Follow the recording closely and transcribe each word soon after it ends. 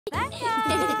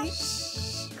Becca!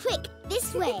 Shh! Quick,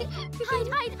 this way. Hide,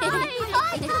 hide, hide!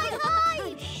 Hide, hide,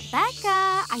 hide!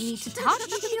 Becca, I need to talk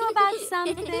to you about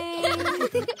something.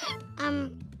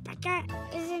 Becca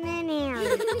isn't in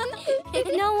here.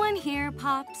 No one here,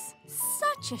 Pops.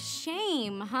 Such a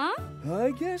shame, huh?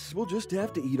 I guess we'll just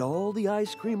have to eat all the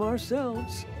ice cream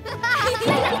ourselves.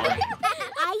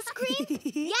 Ice cream?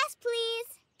 Yes, please.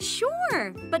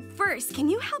 Sure, but first, can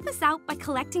you help us out by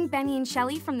collecting Benny and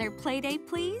Shelly from their playdate,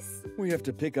 please? We have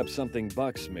to pick up something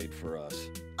Buck's made for us.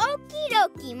 Okie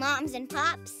dokie, Moms and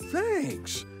Pops.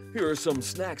 Thanks. Here are some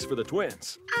snacks for the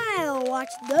twins. I'll watch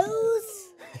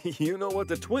those. You know what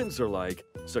the twins are like,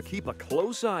 so keep a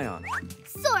close eye on them.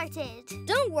 Sorted.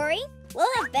 Don't worry. We'll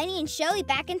have Benny and Shelly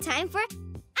back in time for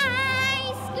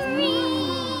ice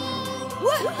cream.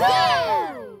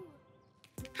 Woohoo!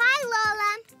 Hi,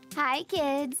 Lola. Hi,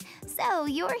 kids. So,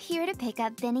 you're here to pick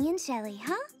up Benny and Shelly,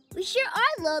 huh? We sure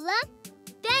are, Lola.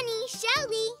 Benny,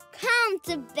 Shelly, come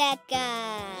to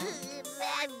Becca.